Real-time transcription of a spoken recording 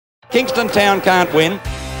Kingston Town can't win.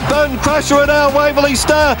 Bone Crusher and our Waverley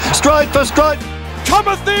Star, stride for stride.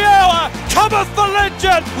 Cometh the hour, cometh the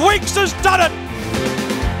legend, Weeks has done it.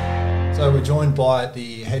 So we're joined by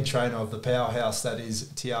the head trainer of the powerhouse that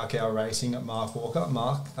is Akau Racing, Mark Walker.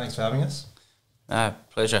 Mark, thanks for having us.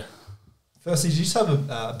 Pleasure. Firstly, do you just have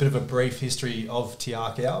a bit of a brief history of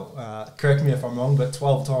Akau? Correct me if I'm wrong, but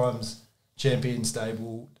 12 times champion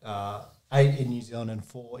stable, 8 in New Zealand and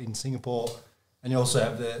 4 in Singapore. And you also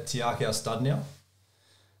have the Akau stud now?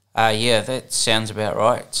 Yeah, that sounds about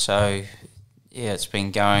right. So, yeah, it's been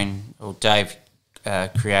going, well, Dave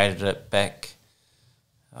created it back,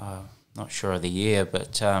 not sure of the year,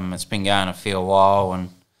 but it's been going a fair while, and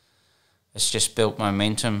it's just built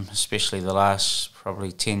momentum, especially the last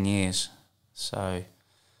probably 10 years. So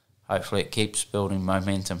hopefully it keeps building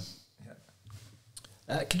momentum.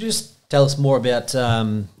 Could you just tell us more about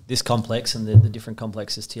this complex and the different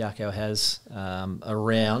complexes Akau has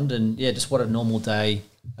around, and just what a normal day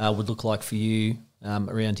would look like for you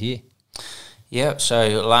around here? Yeah,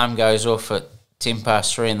 so alarm goes off at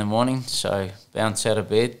 3:10 in the morning, so bounce out of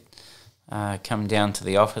bed, come down to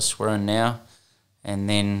the office we're in now, and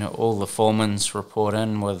then all the foremans report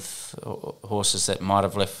in with horses that might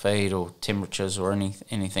have left feed or temperatures or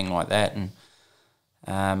anything like that, and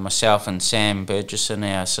myself and Sam Burgesson,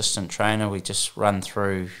 our assistant trainer, we just run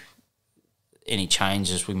through any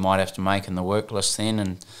changes we might have to make in the work list then,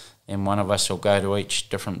 and then one of us will go to each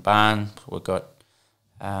different barn. We've got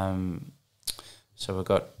we've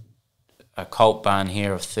got a colt barn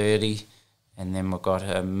here of 30, and then we've got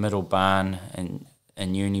a middle barn and a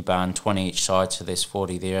uni barn, 20 each side, so there's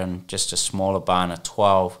 40 there, and just a smaller barn of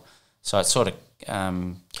 12. So it sort of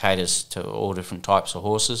caters to all different types of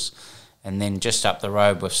horses. And then just up the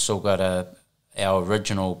road, we've still got our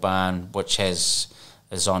original barn, which is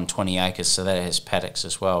on 20 acres, so that has paddocks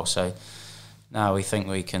as well. So, no, we think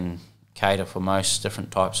we can cater for most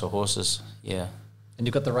different types of horses, yeah. And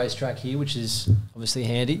you've got the racetrack here, which is obviously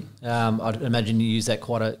handy. I'd imagine you use that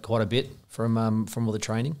quite a bit from all the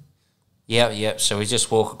training. Yeah. So we just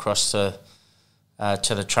walk across to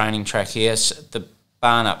the training track here. So the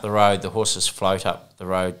barn up the road, the horses float up the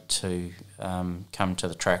road to come to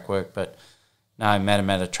the track work. But no,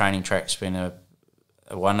 Matamata training track's been a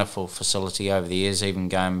wonderful facility over the years, even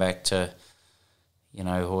going back to,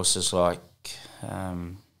 horses like,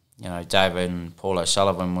 David and Paul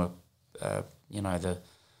O'Sullivan were,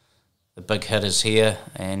 the big hitters here,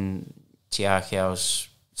 and Akau's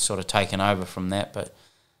sort of taken over from that, but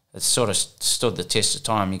it's sort of stood the test of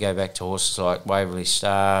time. You go back to horses like Waverley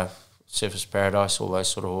Star, Surface Paradise, all those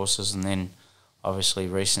sort of horses, and then obviously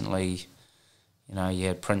recently, you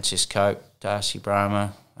had Princess Cope, Darcy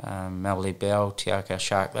Brahma, Melody Bell, Akau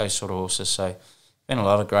Shark, those sort of horses. So been a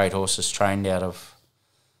lot of great horses trained out of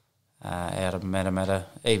Matamata.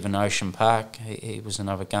 Even Ocean Park, he was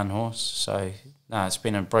another gun horse. So no, it's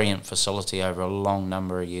been a brilliant facility over a long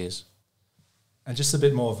number of years. And just a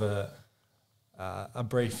bit more of a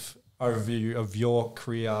brief overview of your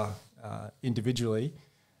career individually.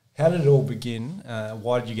 How did it all begin?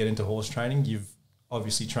 Why did you get into horse training? You've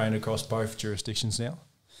obviously trained across both jurisdictions now.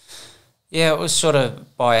 Yeah, it was sort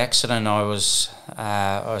of by accident. I was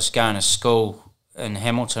going to school in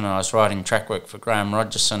Hamilton, and I was riding track work for Graham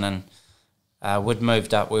Rogerson, and we'd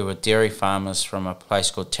moved up. We were dairy farmers from a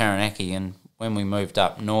place called Taranaki, and when we moved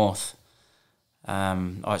up north, I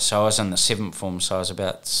was in the 7th form, so I was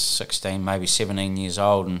about 16, maybe 17 years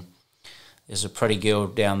old, and there's a pretty girl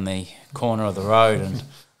down the corner of the road, and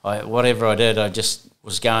whatever I did, I just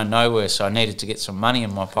was going nowhere, so I needed to get some money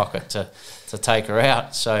in my pocket to take her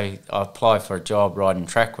out. So I applied for a job riding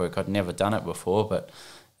track work. I'd never done it before, but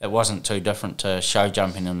it wasn't too different to show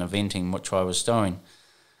jumping and eventing, which I was doing.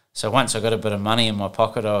 So once I got a bit of money in my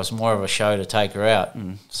pocket, I was more of a show to take her out,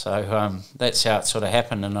 and so that's how it sort of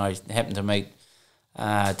happened. And I happened to meet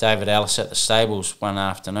David Ellis at the stables one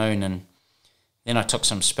afternoon, and then I took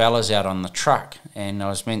some spellers out on the truck, and I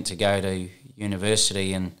was meant to go to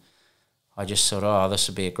university, and I just thought, this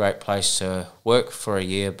would be a great place to work for a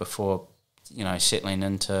year before, settling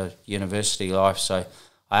into university life. So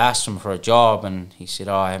I asked him for a job, and he said,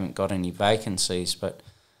 I haven't got any vacancies, but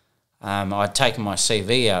I'd taken my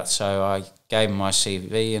CV out, so I gave him my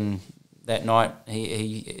CV, and that night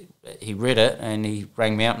he read it, and he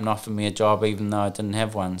rang me up and offered me a job even though I didn't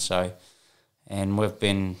have one. So, and we've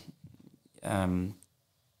been working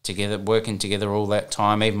together all that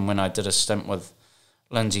time, even when I did a stint with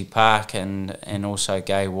Lindsay Park and also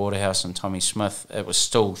Gay Waterhouse and Tommy Smith. It was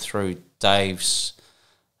still through Dave's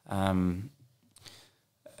getting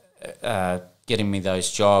me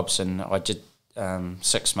those jobs, and I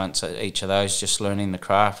 6 months at each of those, just learning the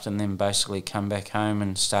craft, and then basically come back home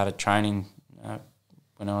and started training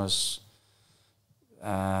when I was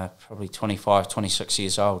probably 25, 26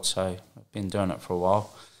 years old. So I've been doing it for a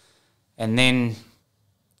while. And then,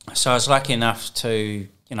 so I was lucky enough to,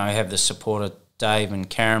 have the support of Dave and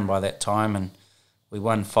Karen by that time, and we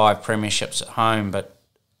won 5 premierships at home, but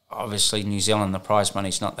obviously New Zealand, the prize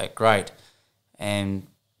money's not that great. And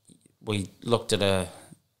we looked at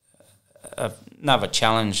another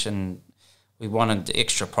challenge, and we wanted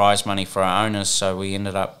extra prize money for our owners, so we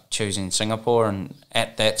ended up choosing Singapore, and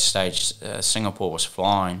at that stage Singapore was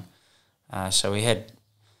flying. So we had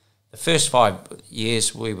the first 5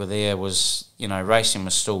 years we were there was, racing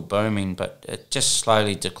was still booming, but it just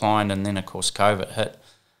slowly declined, and then of course COVID hit,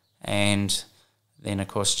 and then of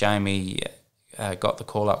course Jamie got the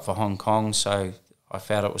call up for Hong Kong, so I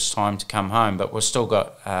felt it was time to come home. But we've still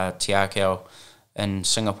got Te Akau in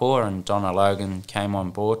Singapore, and Donna Logan came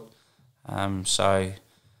on board. So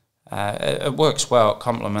it works well. It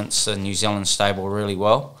complements the New Zealand stable really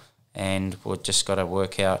well, and we've just got to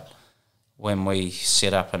work out when we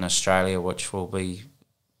set up in Australia, which will be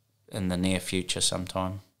in the near future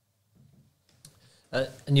sometime.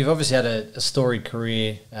 And you've obviously had a storied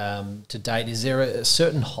career to date. Is there a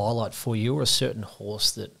certain highlight for you, or a certain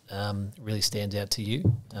horse that really stands out to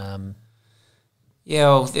you? Yeah,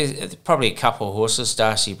 well, there's probably a couple of horses.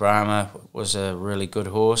 Darcy Brahma was a really good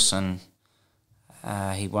horse, and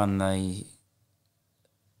he won the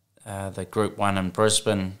Group 1 in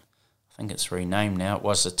Brisbane. I think it's renamed now. It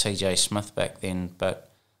was the TJ Smith back then, but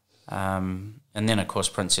and then of course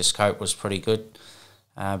Princess Cope was pretty good.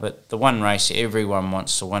 But the one race everyone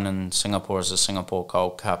wants to win in Singapore is the Singapore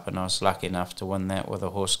Gold Cup, and I was lucky enough to win that with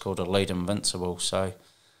a horse called Elite Invincible. So,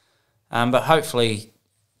 but hopefully,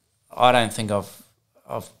 I don't think I've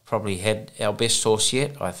probably had our best horse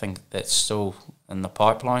yet. I think that's still in the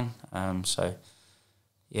pipeline. So,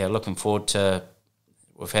 yeah, looking forward to.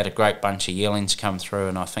 We've had a great bunch of yearlings come through,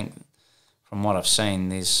 and I think from what I've seen,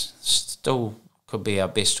 there's still could be our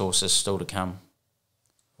best horses still to come.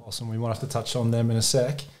 Awesome. We might have to touch on them in a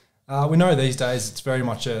sec. We know these days it's very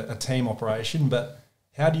much a team operation, but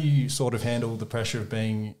how do you sort of handle the pressure of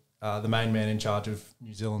being the main man in charge of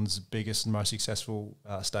New Zealand's biggest and most successful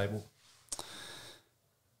stable?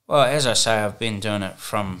 Well, as I say, I've been doing it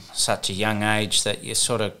from such a young age that you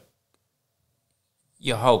sort of,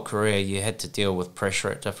 your whole career you had to deal with pressure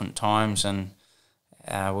at different times, and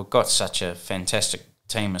we've got such a fantastic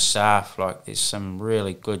team of staff. Like, there's some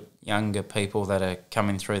really good younger people that are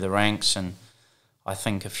coming through the ranks, and I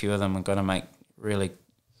think a few of them are going to make really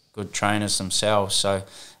good trainers themselves. So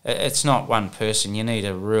it's not one person. You need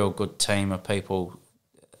a real good team of people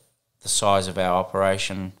the size of our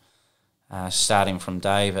operation, starting from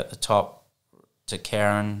Dave at the top to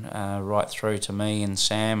Karen, right through to me and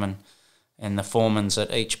Sam and the foremans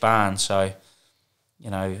at each barn. So,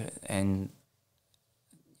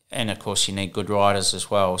 and of course you need good riders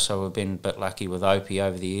as well. So we've been a bit lucky with Opie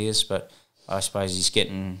over the years, but I suppose he's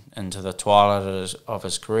getting into the twilight of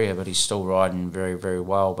his career, but he's still riding very, very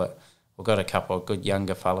well. But we've got a couple of good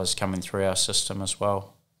younger fellas coming through our system as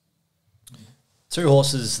well. 2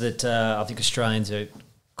 horses that I think Australians are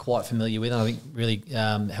quite familiar with, and I think really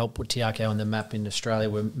helped put Te Akau on the map in Australia,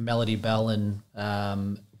 were Melody Bell and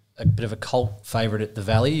a bit of a cult favourite at the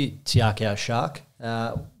Valley, Te Akau Shark.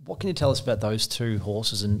 What can you tell us about those 2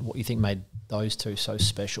 horses and what you think made those 2 so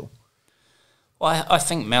special? Well, I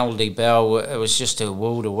think Melody Bell, it was just her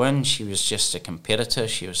will to win. She was just a competitor.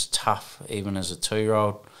 She was tough, even as a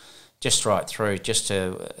 2-year-old, just right through, just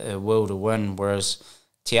her will to win. Whereas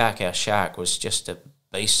Te Akau Shark was just a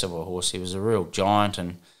beast of a horse. He was a real giant,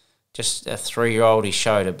 and just a 3-year-old. He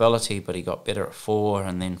showed ability, but he got better at 4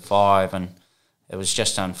 and then 5, and it was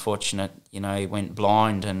just unfortunate. He went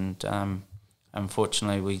blind, and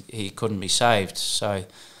unfortunately he couldn't be saved. So,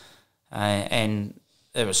 and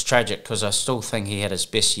it was tragic because I still think he had his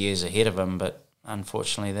best years ahead of him, but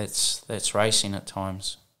unfortunately that's racing at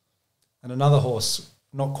times. And another horse,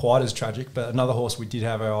 not quite as tragic, but another horse we did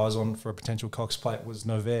have our eyes on for a potential Cox Plate was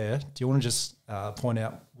Novair. Do you want to just point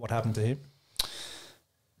out what happened to him?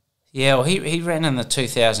 Yeah, well, he ran in the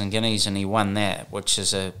 2000 Guineas and he won that, which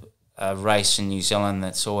is a race in New Zealand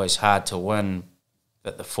that's always hard to win,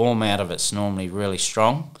 but the format of it's normally really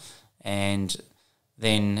strong. And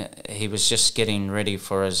then he was just getting ready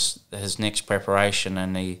for his next preparation,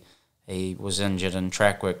 and he was injured in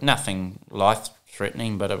track work. Nothing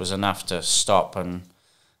life-threatening, but it was enough to stop and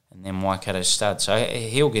then Waikato stud. So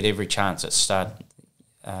he'll get every chance at stud.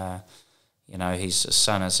 His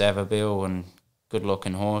son is Aberbill, and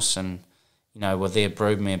good-looking horse, and with their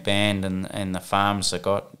broodmare band and the farms they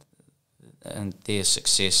got, and their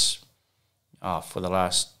success for the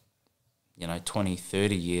last 20,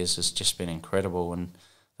 30 years has just been incredible, and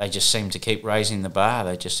they just seem to keep raising the bar.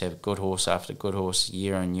 They just have good horse after good horse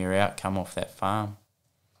year in, year out come off that farm.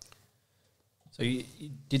 So you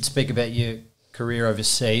did speak about your career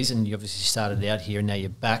overseas, and you obviously started out here and now you're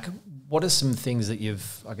back. What are some things that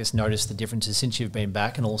you've, I guess, noticed the differences since you've been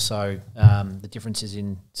back, and also the differences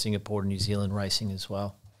in Singapore and New Zealand racing as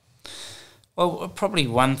well? Well, probably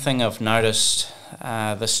one thing I've noticed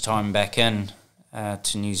this time back in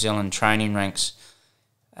to New Zealand training ranks,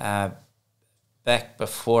 back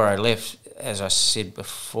before I left, as I said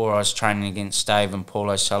before, I was training against Dave and Paul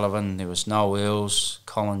O'Sullivan. There was Noel Earls,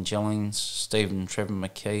 Colin Gillings, Stephen Trevor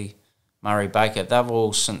McKee, Murray Baker. They've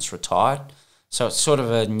all since retired. So it's sort of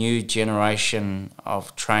a new generation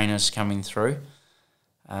of trainers coming through.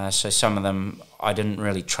 So some of them I didn't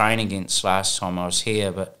really train against last time I was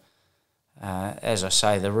here, but as I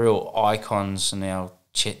say, the real icons and our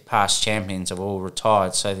past champions have all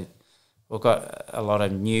retired. So we've got a lot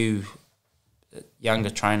of new, younger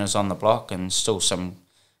trainers on the block, and still some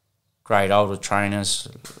great older trainers.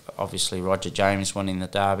 Obviously, Roger James winning the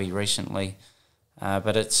Derby recently.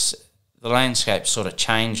 But the landscape sort of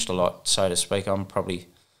changed a lot, so to speak. I'm probably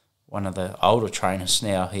one of the older trainers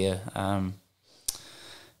now here.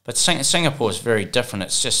 But Singapore is very different.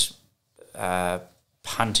 It's just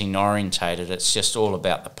punting orientated. It's just all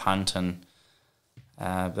about the punt, and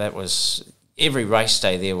that was every race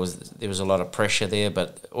day. There was a lot of pressure there,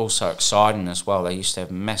 but also exciting as well. They used to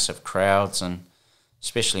have massive crowds, and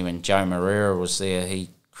especially when Joe Moreira was there, he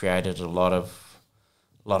created a lot of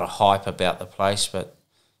hype about the place. But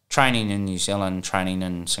training in New Zealand, training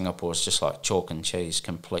in Singapore is just like chalk and cheese,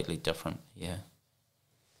 completely different. Yeah.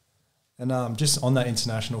 And just on that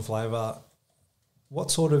international flavour,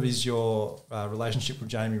 what sort of is your relationship with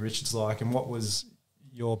Jamie Richards like, and what was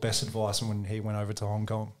your best advice when he went over to Hong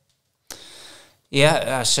Kong?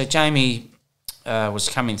 Yeah, so Jamie was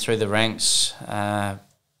coming through the ranks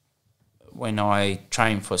when I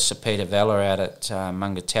trained for Sir Peter Vella out at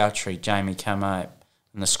Mungatautari. Jamie came out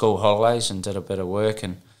in the school holidays and did a bit of work,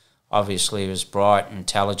 and obviously he was bright,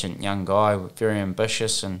 intelligent young guy, very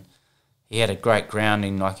ambitious, and he had a great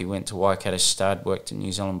grounding. Like, he went to Waikato Stud, worked at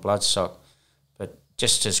New Zealand Bloodstock, but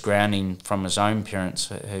just his grounding from his own parents,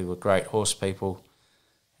 who were great horse people.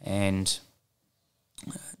 And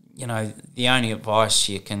the only advice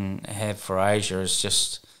you can have for Asia is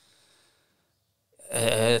just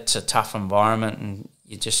it's a tough environment, and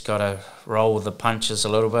you just got to roll with the punches a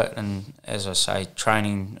little bit. And as I say,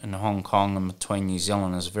 training in Hong Kong and between New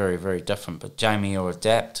Zealand is very, very different. But Jamie will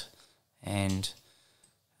adapt, and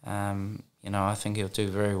I think he'll do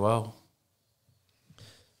very well.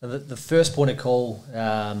 The first point of call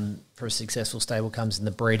for a successful stable comes in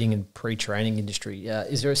the breeding and pre-training industry.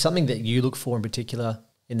 Is there something that you look for in particular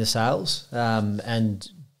in the sales? And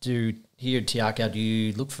here at Te Akau, do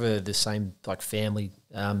you look for the same family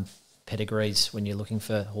pedigrees when you're looking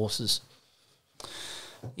for horses?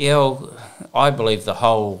 Yeah, well, I believe the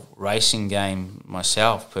whole racing game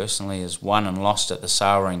myself personally is won and lost at the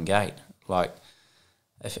sale ring gate. Like,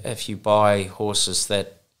 if you buy horses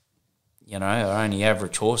that are only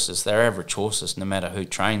average horses, they're average horses no matter who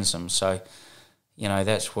trains them. So,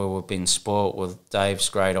 that's where we've been spoilt with Dave's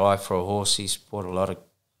great eye for a horse. He's bought a lot of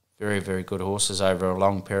very, very good horses over a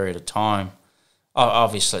long period of time.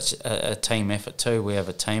 Obviously, it's a team effort too. We have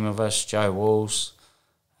a team of us: Joe Walls,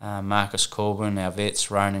 Marcus Corbin, our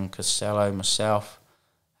vets, Ronan Costello, myself,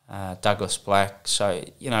 Douglas Black. So,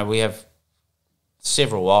 we have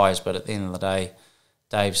several eyes, but at the end of the day,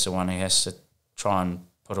 Dave's the one who has to try and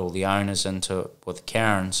put all the owners into it with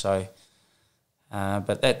Karen. So,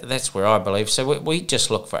 but that's where I believe. So we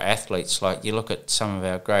just look for athletes. Like, you look at some of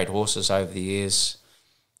our great horses over the years.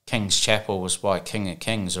 King's Chapel was by King of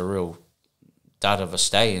Kings, a real dud of a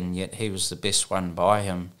stallion, yet he was the best one by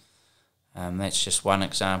him. That's just one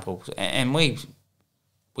example. And we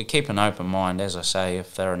keep an open mind, as I say.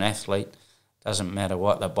 If they're an athlete, doesn't matter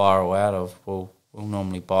what they buy or out of, we'll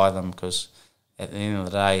normally buy them, because at the end of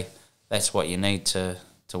the day, that's what you need to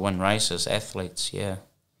win races, athletes, yeah.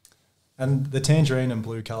 And the tangerine and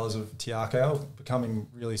blue colours of Te Akau becoming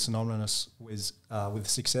really synonymous with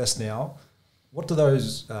success now. What do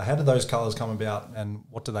those? How did those colours come about, and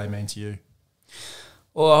what do they mean to you?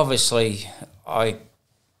 Well, obviously, I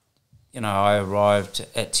arrived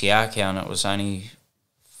at Te Akau and it was only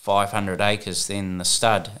 500 acres then, the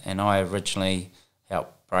stud, and I originally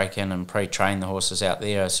helped break in and pre-train the horses out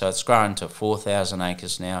there. So it's grown to 4,000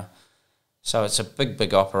 acres now. So it's a big,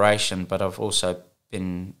 big operation, but I've also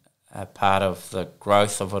been a part of the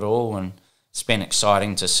growth of it all, and it's been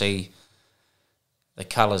exciting to see the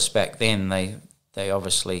colours back then, they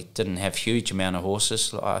obviously didn't have huge amount of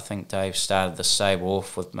horses. I think Dave started the stable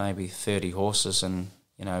off with maybe 30 horses, and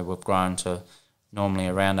we've grown to normally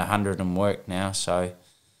around 100 and work now. So,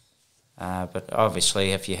 but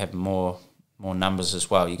obviously, if you have more numbers as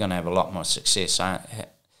well, you're going to have a lot more success.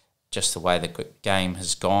 Just the way the game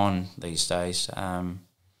has gone these days.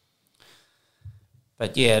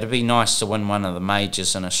 But yeah, it'd be nice to win one of the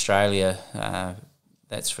majors in Australia.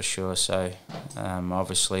 That's for sure. So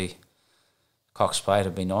obviously, Cox Plate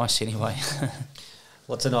would be nice anyway.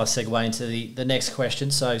 Well, it's a nice segue into the next question.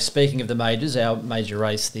 So speaking of the majors, our major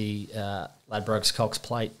race, the Ladbrokes Cox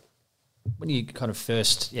Plate, when you kind of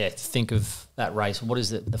first think of that race, what is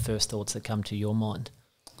the first thoughts that come to your mind?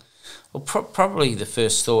 Well, probably the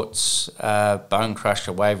first thoughts, Bone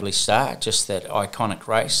Crusher Waverley Star, just that iconic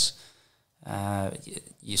race.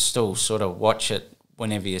 You still sort of watch it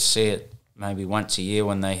whenever you see it, maybe once a year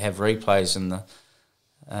when they have replays, and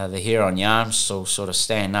the hair on your arms still sort of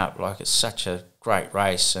stand up. Like, it's such a great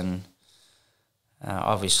race, and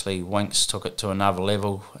obviously Winks took it to another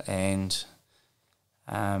level, and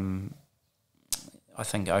I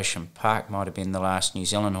think Ocean Park might have been the last New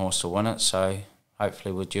Zealand horse to win it, so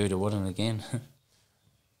hopefully we're due to win it again.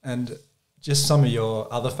 And just some of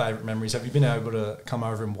your other favourite memories. Have you been able to come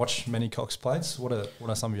over and watch many Cox Plates? What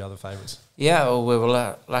are some of your other favourites? Yeah, well, we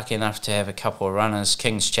were lucky enough to have a couple of runners.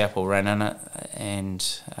 King's Chapel ran in it,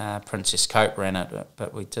 and Princess Cope ran it,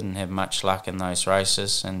 but we didn't have much luck in those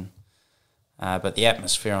races. And but the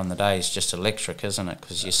atmosphere on the day is just electric, isn't it?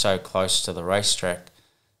 Because you're so close to the racetrack.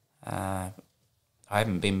 I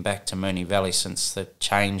haven't been back to Moonee Valley since they've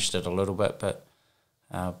changed it a little bit, but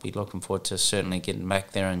I'll be looking forward to certainly getting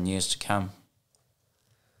back there in years to come.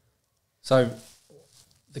 So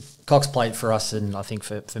the Cox Plate for us, and I think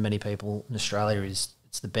for many people in Australia, it's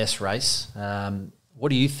the best race. What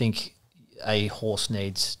do you think a horse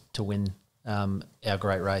needs to win our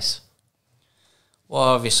great race? Well,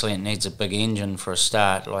 obviously it needs a big engine for a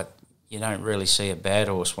start. Like, you don't really see a bad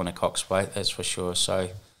horse win a Cox Plate, that's for sure. So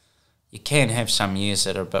you can have some years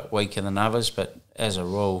that are a bit weaker than others, but as a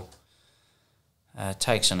rule, it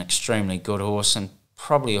takes an extremely good horse, and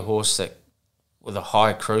probably a horse that with a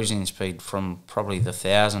high cruising speed from probably the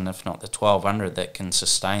 1,000, if not the 1,200, that can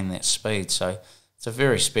sustain that speed. So it's a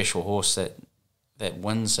very special horse that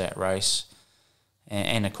wins that race.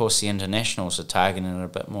 And of course the internationals are targeting it a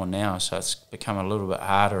bit more now, so it's become a little bit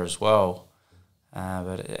harder as well.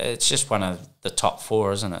 But it's just one of the top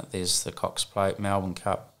four, isn't it? There's the Cox Plate, Melbourne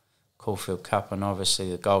Cup, Caulfield Cup, and obviously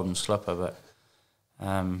the Golden Slipper. But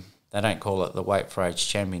they don't call it the Weight for Age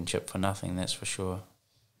Championship for nothing, that's for sure.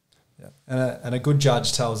 Yeah, and a good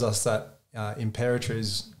judge tells us that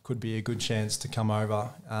Imperatriz could be a good chance to come over.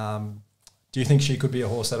 Do you think she could be a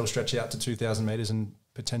horse that'll stretch out to 2,000 metres and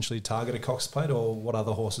potentially target a Cox Plate, or what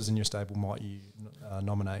other horses in your stable might you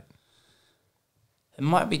nominate? It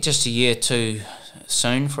might be just a year too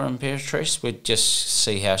soon for Imperatrice. We'd just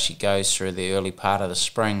see how she goes through the early part of the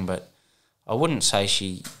spring, but I wouldn't say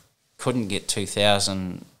she couldn't get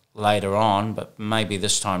 2,000 later on, but maybe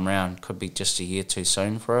this time round could be just a year too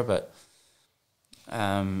soon for her. But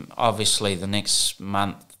obviously the next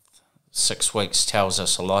month, 6 weeks tells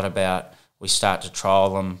us a lot about, we start to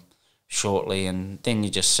trial them shortly, and then you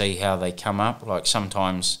just see how they come up. Like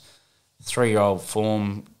sometimes 3-year-old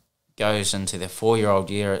form goes into their 4-year-old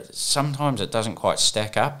year. Sometimes it doesn't quite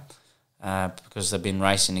stack up because they've been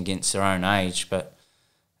racing against their own age, but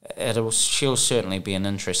she'll certainly be an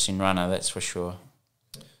interesting runner, that's for sure.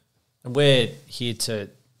 And we're here to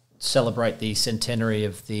celebrate the centenary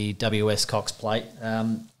of the WS Cox Plate.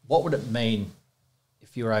 What would it mean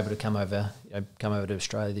if you were able to come over to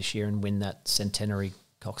Australia this year and win that centenary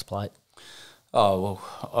Cox Plate? Oh,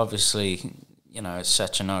 well, obviously, it's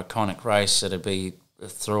such an iconic race. It'd be a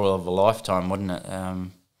thrill of a lifetime, wouldn't it?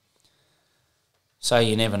 So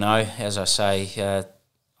you never know. As I say,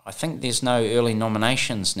 I think there's no early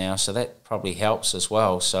nominations now, so that probably helps as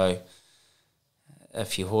well. So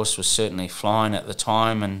if your horse was certainly flying at the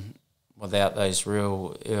time, and without those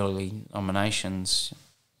real early nominations,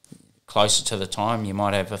 closer to the time, you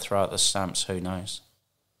might have a throw at the stumps. Who knows?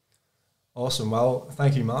 Awesome. Well,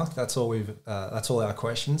 thank you, Mark. That's all that's all our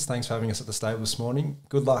questions. Thanks for having us at the stable this morning.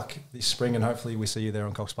 Good luck this spring, and hopefully we see you there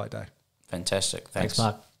on Cox Plate Day. Fantastic. Thanks,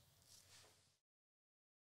 Mark.